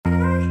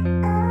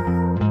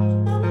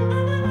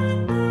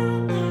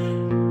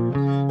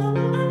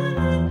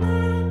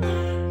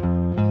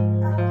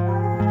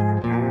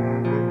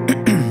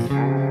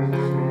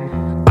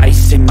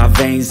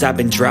years I've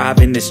been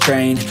driving this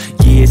train,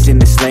 years in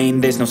this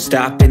lane, there's no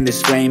stopping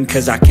this flame.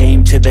 Cause I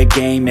came to the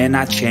game and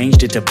I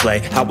changed it to play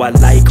how I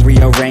like,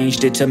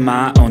 rearranged it to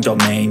my own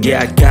domain.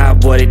 Yeah, I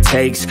got what it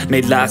takes,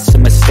 made lots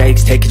of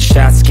mistakes, taking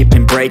shots,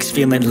 skipping breaks,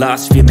 feeling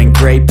lost, feeling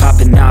great,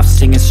 popping off,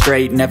 singing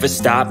straight, never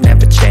stopped,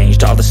 never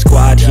changed. All the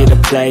squad here to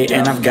play,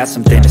 and I've got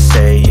something to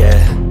say,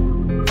 yeah.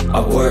 I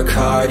work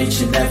hard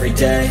each and every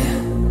day,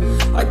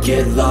 I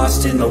get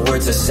lost in the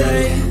words I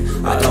say.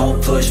 I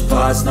don't push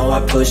pause, no,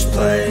 I push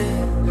play.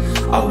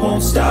 I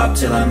won't stop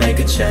till I make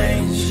a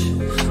change.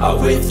 I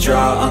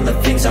withdraw on the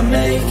things I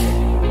make.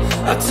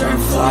 I turn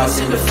flaws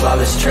into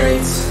flawless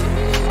traits.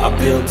 I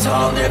build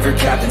tall, never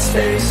capped in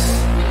space.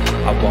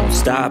 I won't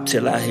stop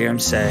till I hear him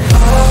say, oh,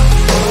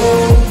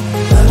 oh,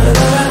 la, la,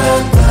 la, la,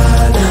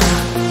 la, la,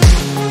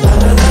 la,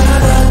 la, la, la,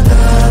 la,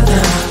 la,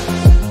 la.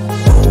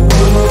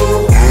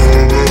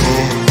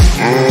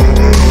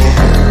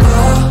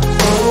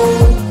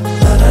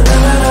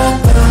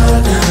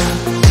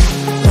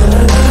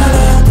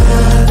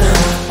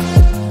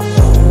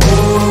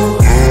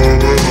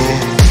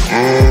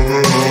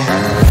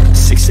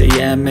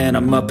 And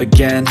I'm up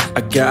again,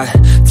 I got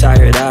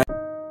tired eyes.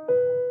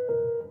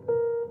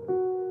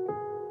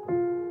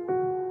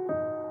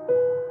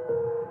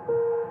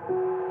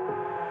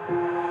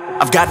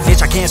 I've got an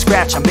itch I can't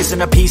scratch, I'm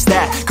missing a piece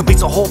that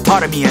completes a whole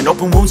part of me, an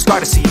open wound scar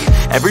to see.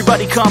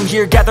 Everybody come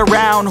here, gather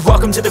round,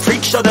 welcome to the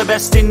freak show, the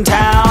best in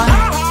town.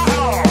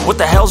 What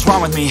the hell's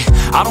wrong with me?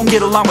 I don't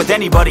get along with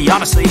anybody,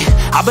 honestly.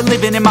 I've been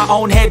living in my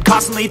own head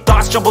constantly,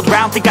 thoughts jumbled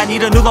round, think I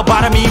need a new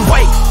lobotomy.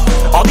 Wait,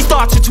 all these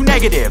thoughts are too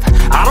negative,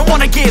 I don't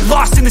wanna get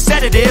lost in the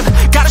sedative.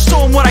 Gotta show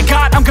them what I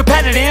got, I'm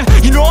competitive.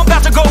 You know I'm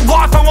about to go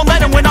off, I won't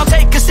let them win. I'll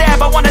take a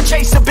stab, I wanna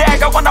chase the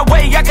bag. I wanna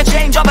weigh, I can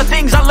change all the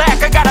things I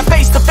lack. I gotta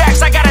face the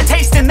facts, I got a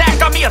taste in that.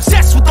 Got me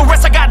obsessed with the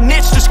rest, I got an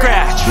itch to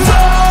scratch.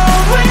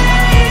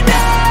 Going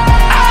down,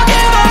 I'll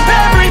give up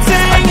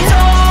everything.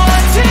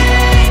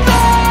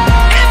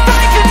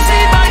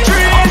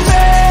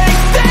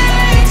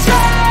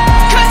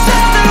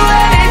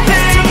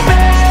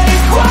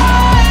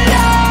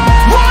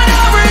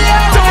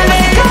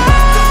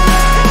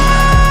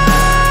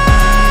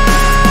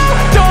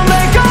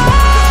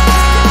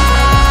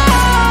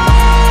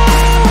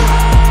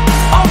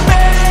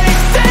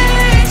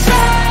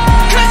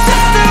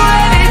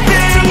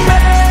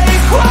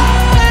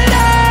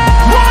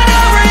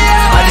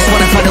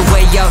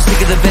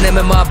 The venom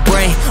in my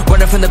brain,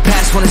 running from the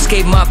past, won't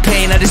escape my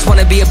pain. I just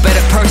wanna be a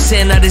better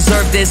person, I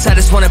deserve this, I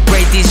just wanna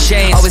break these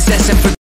chains. Always asking for